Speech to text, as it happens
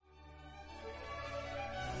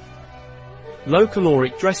Low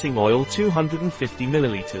caloric dressing oil 250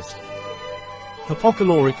 ml.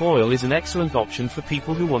 Hypocaloric oil is an excellent option for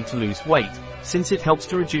people who want to lose weight, since it helps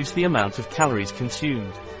to reduce the amount of calories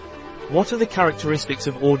consumed. What are the characteristics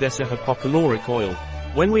of ORDESA hypocaloric oil?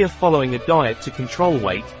 When we are following a diet to control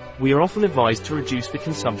weight, we are often advised to reduce the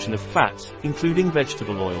consumption of fats, including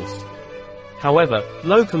vegetable oils. However,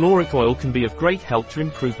 low-caloric oil can be of great help to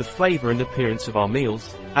improve the flavor and appearance of our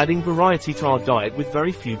meals, adding variety to our diet with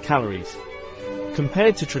very few calories.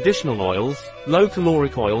 Compared to traditional oils,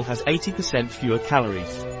 low-caloric oil has 80% fewer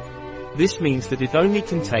calories. This means that it only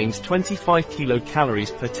contains 25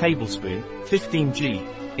 kilocalories per tablespoon, 15 g,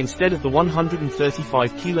 instead of the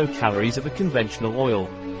 135 kilocalories of a conventional oil.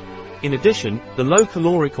 In addition, the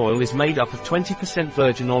low-caloric oil is made up of 20%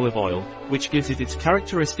 virgin olive oil, which gives it its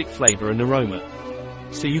characteristic flavor and aroma.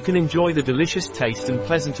 So you can enjoy the delicious taste and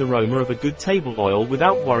pleasant aroma of a good table oil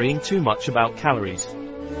without worrying too much about calories.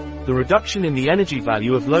 The reduction in the energy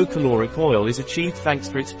value of low-caloric oil is achieved thanks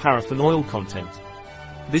to its paraffin oil content.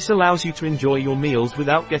 This allows you to enjoy your meals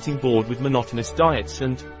without getting bored with monotonous diets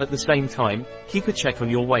and, at the same time, keep a check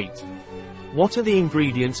on your weight. What are the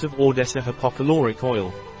ingredients of ORDESA hypocaloric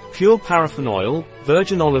oil? Pure paraffin oil,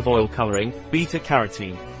 virgin olive oil coloring,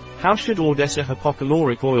 beta-carotene. How should ORDESA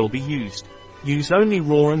hypocaloric oil be used? Use only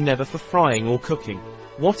raw and never for frying or cooking.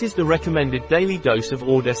 What is the recommended daily dose of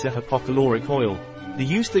ORDESA hypocaloric oil? The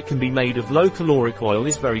use that can be made of low-caloric oil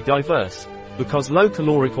is very diverse. Because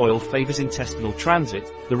low-caloric oil favors intestinal transit,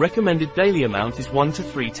 the recommended daily amount is 1 to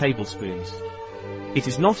 3 tablespoons. It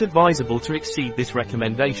is not advisable to exceed this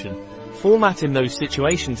recommendation. Format in those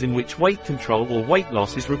situations in which weight control or weight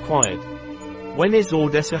loss is required. When is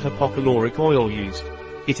ORDESA hypocaloric oil used?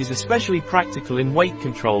 It is especially practical in weight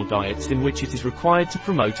control diets in which it is required to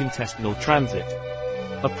promote intestinal transit.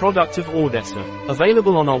 A product of ORDESA.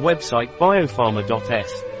 Available on our website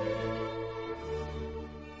biopharma.s.